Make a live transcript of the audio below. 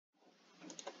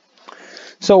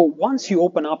So once you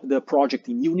open up the project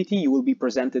in Unity, you will be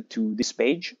presented to this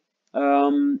page.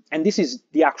 And this is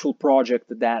the actual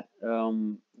project that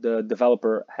the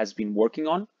developer has been working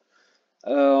on.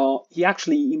 He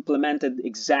actually implemented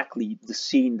exactly the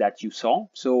scene that you saw.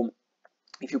 So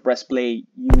if you press play,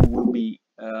 you will be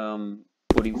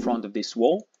put in front of this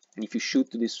wall. And if you shoot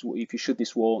this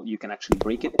wall, you can actually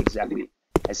break it exactly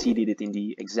as he did it in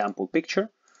the example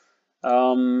picture.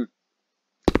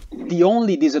 The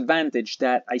only disadvantage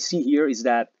that I see here is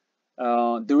that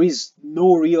there is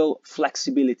no real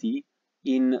flexibility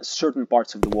in certain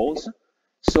parts of the walls.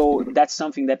 So that's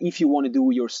something that if you want to do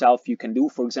yourself, you can do.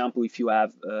 For example, if you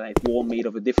have a wall made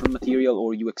of a different material,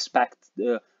 or you expect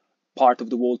the part of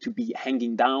the wall to be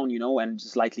hanging down, you know, and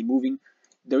slightly moving,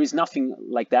 there is nothing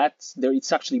like that.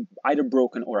 It's actually either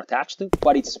broken or attached,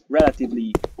 but it's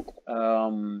relatively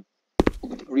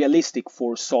realistic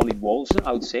for solid walls,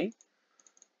 I would say.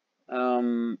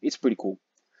 It's pretty cool.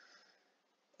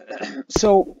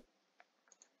 So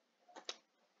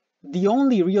the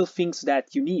only real things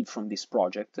that you need from this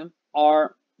project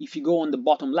are, if you go on the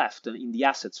bottom left in the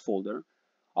assets folder,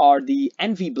 are the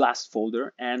NVBlast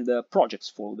folder and the projects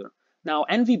folder. Now,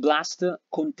 NVBlast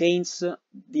contains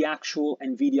the actual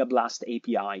Nvidia Blast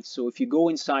API. So if you go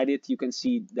inside it, you can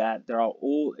see that there are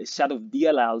all a set of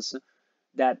DLLs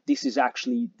that this is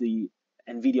actually the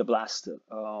Nvidia Blast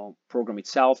program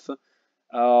itself.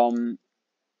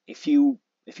 A few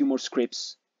more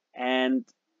scripts, and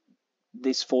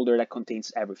this folder that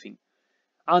contains everything.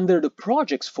 Under the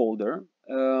projects folder,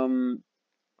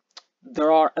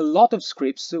 there are a lot of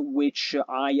scripts which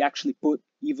I actually put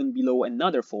even below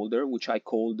another folder, which I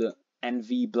called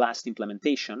NV Blast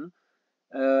implementation.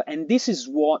 And this is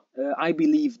what I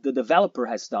believe the developer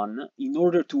has done in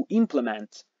order to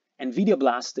implement NVIDIA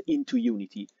Blast into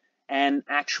Unity and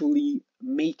actually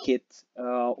make it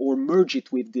or merge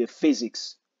it with the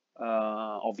physics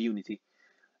of Unity.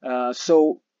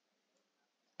 So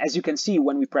as you can see,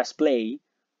 when we press play,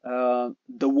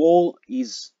 the wall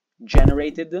is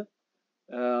generated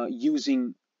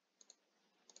using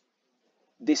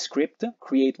this script,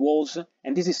 create walls,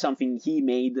 and this is something he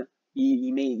made.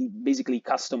 He made basically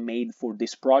custom made for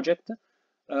this project,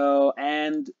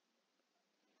 and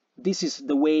this is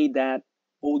the way that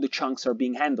all the chunks are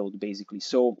being handled, basically.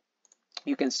 So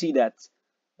you can see that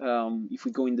if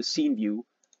we go in the scene view,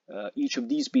 each of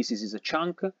these pieces is a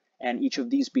chunk, and each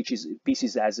of these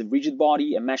pieces has a rigid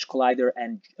body, a mesh collider,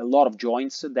 and a lot of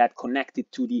joints that connect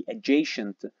it to the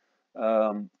adjacent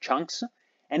chunks.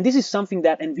 And this is something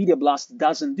that NVIDIA Blast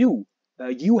doesn't do.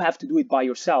 You have to do it by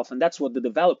yourself, and that's what the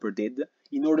developer did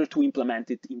in order to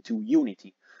implement it into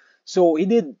Unity. So he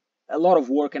did a lot of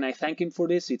work, and I thank him for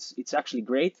this. It's actually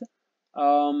great.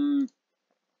 Again,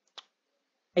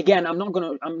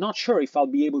 I'm not sure if I'll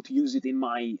be able to use it in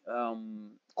my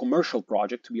commercial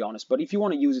project, to be honest, but if you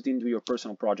want to use it into your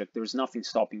personal project, there's nothing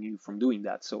stopping you from doing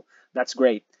that, so that's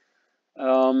great.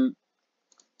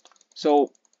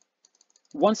 So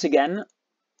once again,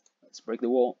 let's break the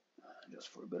wall just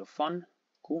for a bit of fun.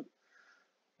 Cool.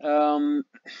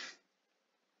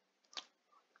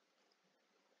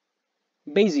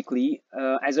 Basically,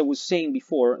 as I was saying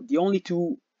before, the only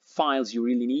two files you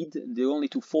really need, the only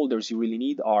two folders you really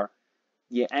need are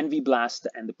the NVBlast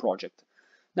and the project.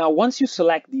 Now, once you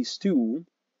select these two,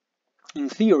 in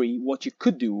theory, what you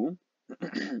could do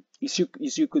is you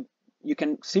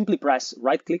can simply press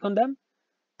right-click on them,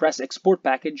 press Export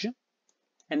Package,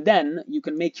 and then you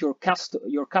can make your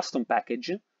custom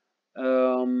package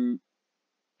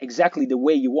exactly the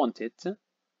way you want it.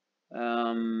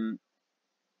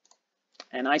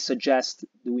 And I suggest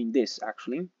doing this,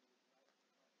 actually.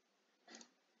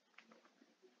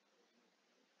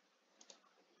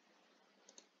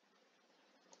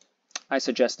 I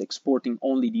suggest exporting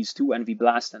only these two,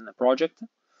 NVBlast and the project.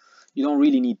 You don't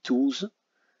really need tools.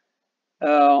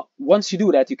 Once you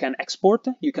do that, you can export,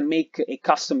 you can make a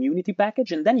custom Unity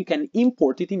package, and then you can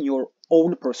import it in your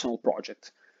own personal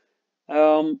project.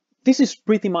 This is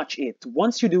pretty much it.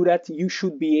 Once you do that, you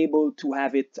should be able to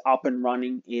have it up and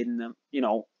running in,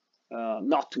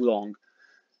 not too long.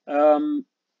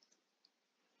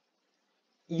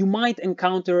 You might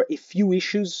encounter a few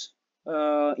issues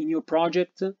in your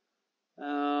project.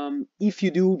 If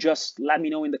you do, just let me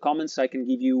know in the comments. I can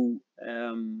give you,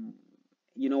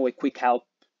 a quick help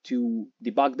to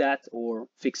debug that or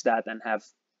fix that and have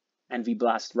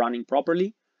NVBlast running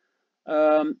properly.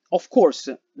 Of course,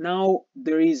 now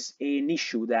there is an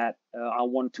issue that I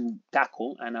want to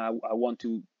tackle and I want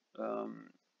to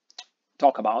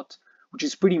talk about, which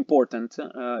is pretty important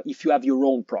if you have your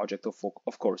own project,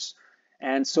 of course.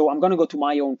 And so I'm going to go to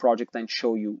my own project and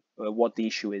show you what the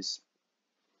issue is.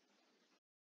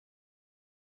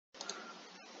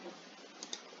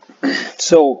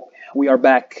 So we are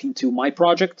back into my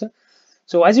project.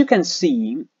 So as you can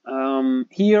see,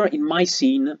 here in my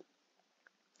scene,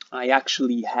 I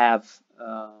actually have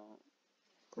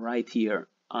right here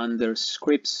under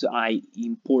scripts, I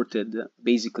imported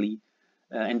basically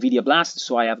Nvidia Blast.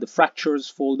 So I have the fractures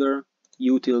folder,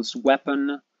 utils,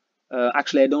 weapon.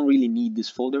 Actually, I don't really need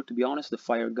this folder, to be honest, the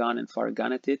fire gun and fire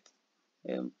gun at it.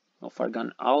 No, fire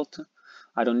gun alt.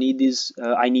 I don't need this.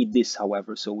 I need this,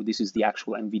 however. So this is the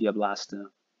actual Nvidia Blast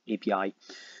API.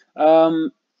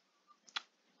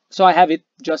 So I have it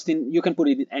just in, you can put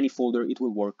it in any folder, it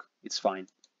will work, it's fine.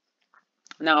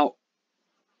 Now,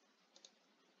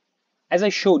 as I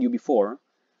showed you before,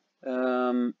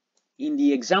 in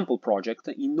the example project,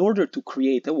 in order to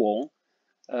create a wall,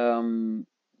 the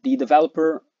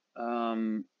developer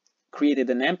created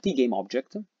an empty game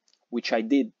object, which I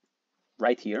did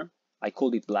right here. I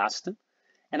called it Blast,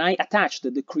 and I attached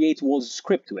the create walls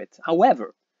script to it.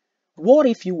 However, what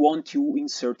if you want to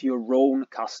insert your own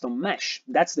custom mesh?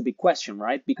 That's the big question,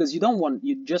 right? Because you don't want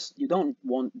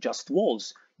just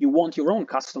walls. You want your own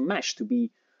custom mesh to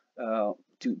be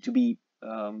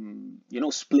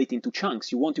split into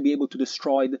chunks. You want to be able to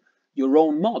destroy your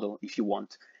own model if you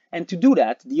want. And to do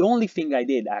that, the only thing I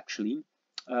did actually,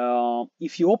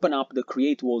 if you open up the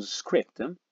create walls script,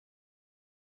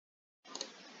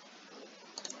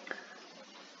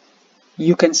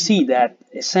 you can see that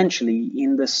essentially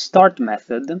in the start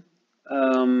method,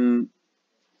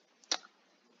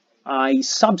 I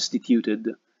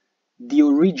substituted the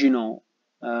original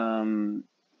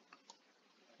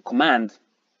command,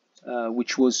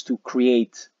 which was to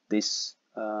create this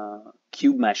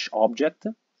cube mesh object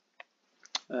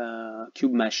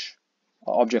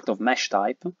of mesh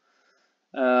type,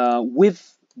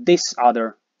 with this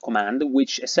other command,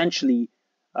 which essentially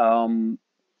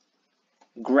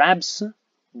grabs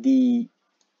the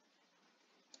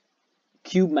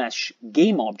cube mesh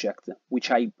game object,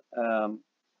 which I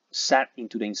set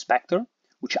into the inspector,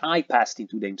 which I passed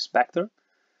into the inspector.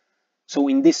 So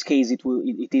in this case,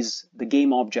 it is the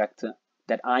game object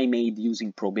that I made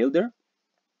using ProBuilder.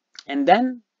 And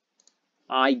then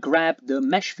I grab the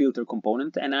mesh filter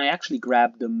component, and I actually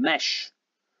grab the mesh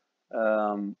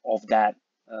of that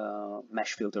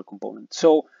mesh filter component.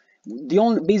 So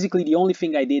basically the only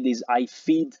thing I did is I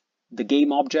feed the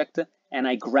game object and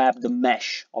I grab the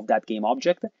mesh of that game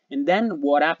object. And then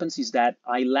what happens is that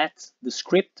I let the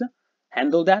script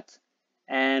handle that.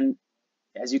 And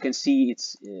as you can see,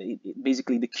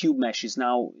 basically the cube mesh is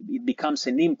now, it becomes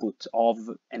an input of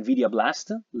Nvidia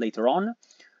Blast later on.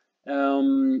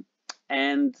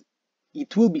 And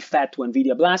it will be fed to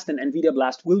Nvidia Blast, and Nvidia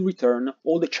Blast will return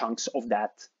all the chunks of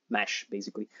that mesh,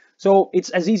 basically. So it's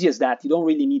as easy as that. You don't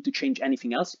really need to change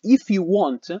anything else. If you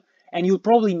want, and you'll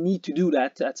probably need to do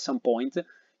that at some point,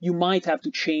 you might have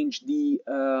to change the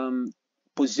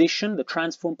position, the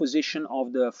transform position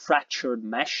of the fractured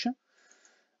mesh.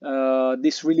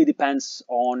 This really depends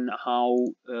on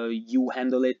how you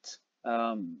handle it.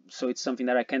 So it's something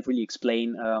that I can't really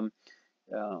explain.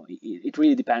 It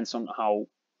really depends on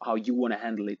how you want to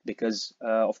handle it, because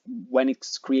when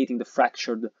it's creating the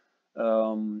fractured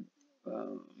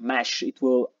mesh, it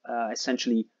will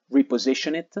essentially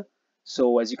reposition it.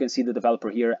 So as you can see, the developer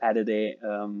here added a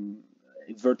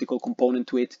vertical component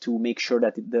to it to make sure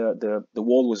that the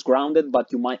wall was grounded,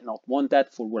 but you might not want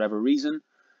that for whatever reason.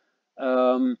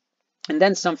 And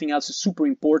then something else super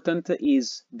important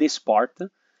is this part.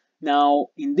 Now,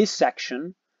 in this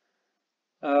section,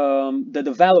 the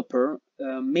developer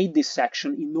made this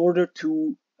section in order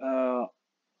to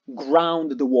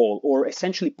ground the wall, or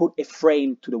essentially put a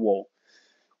frame to the wall.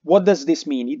 What does this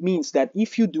mean? It means that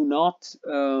if you do not,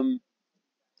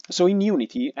 so in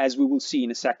Unity, as we will see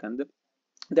in a second,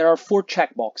 there are 4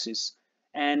 checkboxes,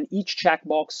 and each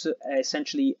checkbox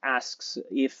essentially asks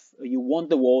if you want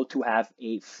the wall to have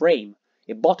a frame,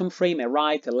 a bottom frame, a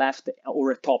right, a left,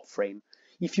 or a top frame.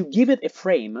 If you give it a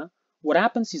frame, what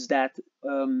happens is that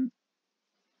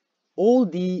all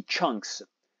the chunks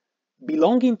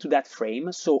belonging to that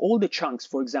frame, so all the chunks,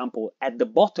 for example, at the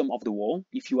bottom of the wall,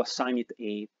 if you assign it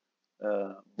a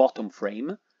bottom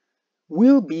frame,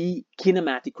 will be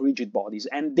kinematic rigid bodies,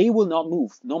 and they will not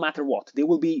move no matter what. They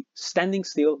will be standing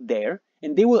still there,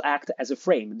 and they will act as a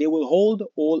frame. They will hold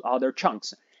all other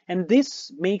chunks. And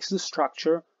this makes the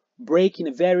structure break in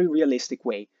a very realistic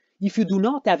way. If you do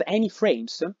not have any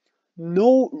frames,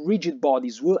 no rigid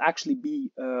bodies will actually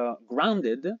be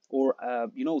grounded, or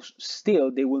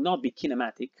still they will not be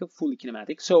kinematic, fully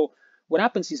kinematic. So what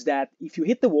happens is that if you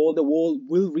hit the wall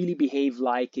will really behave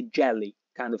like a jelly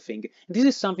kind of thing. And this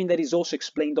is something that is also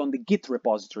explained on the Git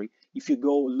repository if you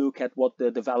go look at what the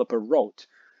developer wrote.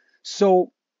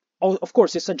 So of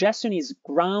course, the suggestion is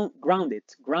ground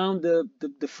it, ground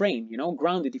the frame, you know,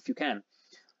 ground it if you can.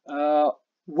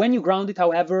 When you ground it,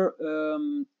 however,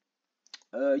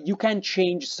 you can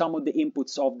change some of the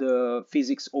inputs of the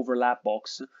physics overlap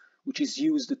box, which is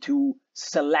used to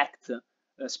select,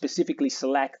 specifically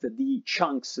select the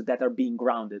chunks that are being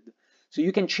grounded. So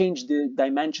you can change the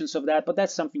dimensions of that, but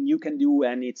that's something you can do,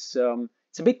 and it's a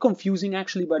bit confusing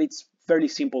actually, but it's fairly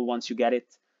simple once you get it.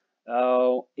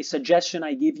 A suggestion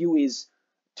I give you is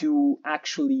to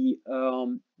actually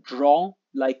draw,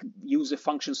 like use a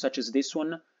function such as this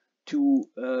one to,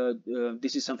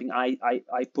 this is something I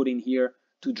put in here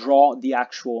to draw the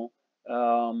actual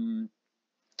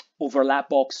overlap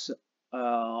box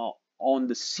on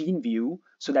the scene view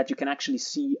so that you can actually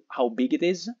see how big it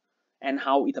is and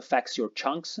how it affects your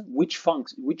chunks, which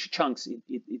chunks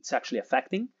it's actually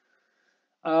affecting.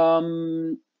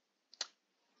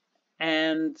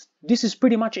 And this is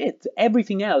pretty much it.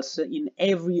 Everything else in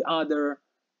every other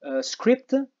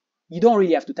script, you don't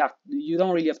really have to touch. You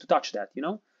don't really have to touch that, you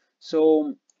know.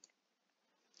 So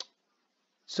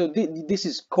this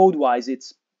is code-wise.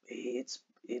 It's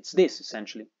this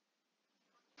essentially.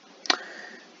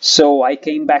 So I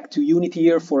came back to Unity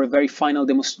here for a very final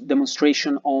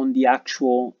demonstration on the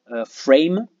actual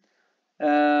frame.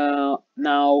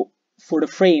 Now, for the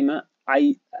frame,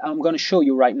 I'm going to show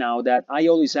you right now that I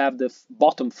always have the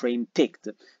bottom frame ticked.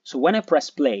 So when I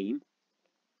press play,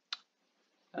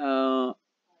 and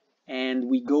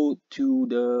we go to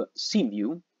the scene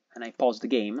view, and I pause the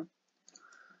game,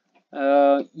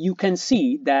 you can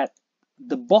see that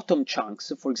the bottom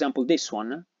chunks, for example, this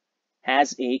one,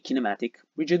 has a kinematic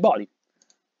rigid body.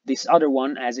 This other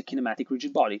one has a kinematic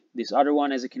rigid body. This other one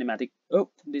has a kinematic...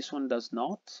 Oh, this one does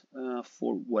not,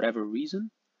 for whatever reason.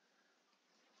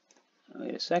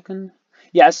 Wait a second.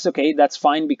 Yes, okay, that's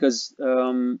fine, because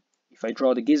if I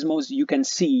draw the gizmos, you can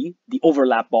see the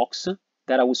overlap box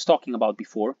that I was talking about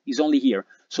before is only here.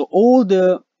 So all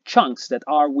the chunks that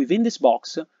are within this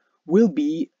box will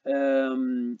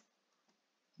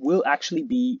actually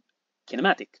be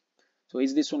kinematic. So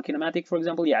is this one kinematic, for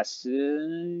example? Yes.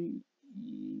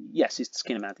 Yes, it's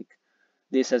kinematic.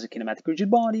 This has a kinematic rigid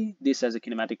body. This has a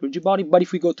kinematic rigid body. But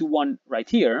if we go to one right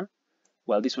here,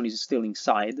 well, this one is still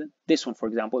inside. This one, for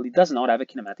example, it does not have a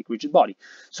kinematic rigid body.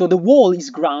 So the wall is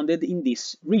grounded in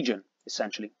this region,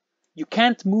 essentially. You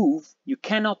cannot move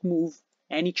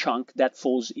any chunk that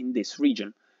falls in this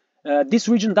region. This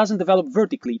region doesn't develop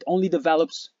vertically. It only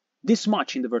develops this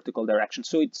much in the vertical direction.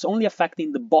 So it's only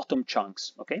affecting the bottom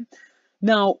chunks, okay?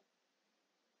 Now,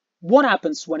 what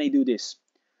happens when I do this?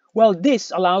 Well, this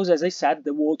allows, as I said,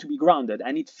 the wall to be grounded,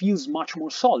 and it feels much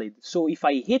more solid. So if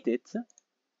I hit it,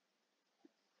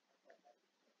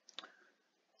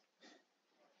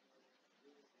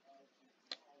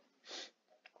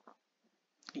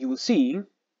 you will see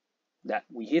that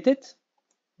we hit it.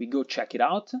 We go check it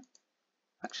out.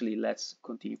 Actually, let's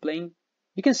continue playing.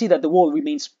 You can see that the wall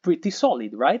remains pretty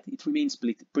solid, right? It remains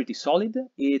pretty solid.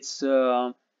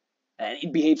 And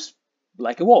it behaves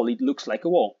like a wall. It looks like a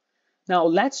wall. Now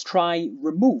let's try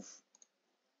remove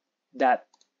that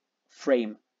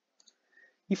frame.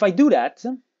 If I do that,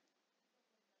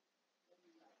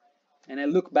 and I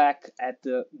look back at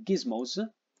the gizmos,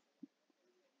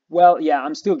 well, yeah,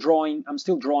 I'm still drawing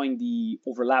the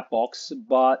overlap box,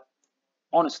 but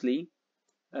honestly,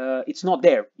 it's not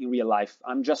there in real life.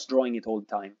 I'm just drawing it all the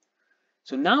time.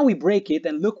 So now we break it,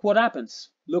 and look what happens.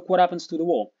 Look what happens to the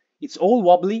wall. It's all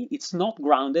wobbly. It's not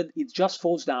grounded. It just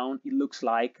falls down. It looks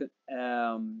like,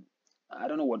 I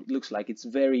don't know what it looks like. It's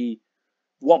very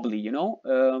wobbly, you know?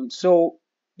 So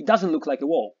it doesn't look like a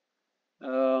wall.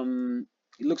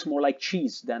 It looks more like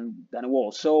cheese than a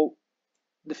wall. So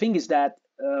the thing is that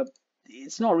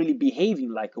it's not really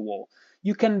behaving like a wall.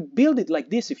 You can build it like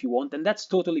this if you want, and that's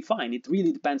totally fine. It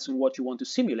really depends on what you want to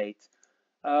simulate.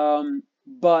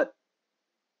 But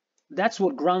that's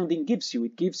what grounding gives you.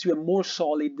 It gives you a more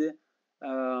solid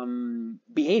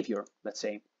behavior, let's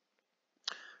say.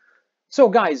 So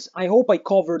guys, I hope I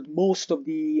covered most of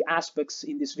the aspects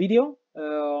in this video.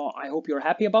 I hope you're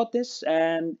happy about this.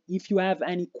 And if you have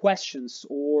any questions,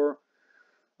 or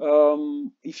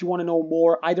if you want to know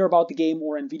more either about the game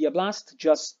or Nvidia Blast,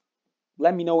 just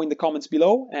let me know in the comments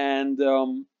below, and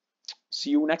see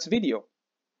you next video.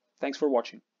 Thanks for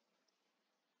watching.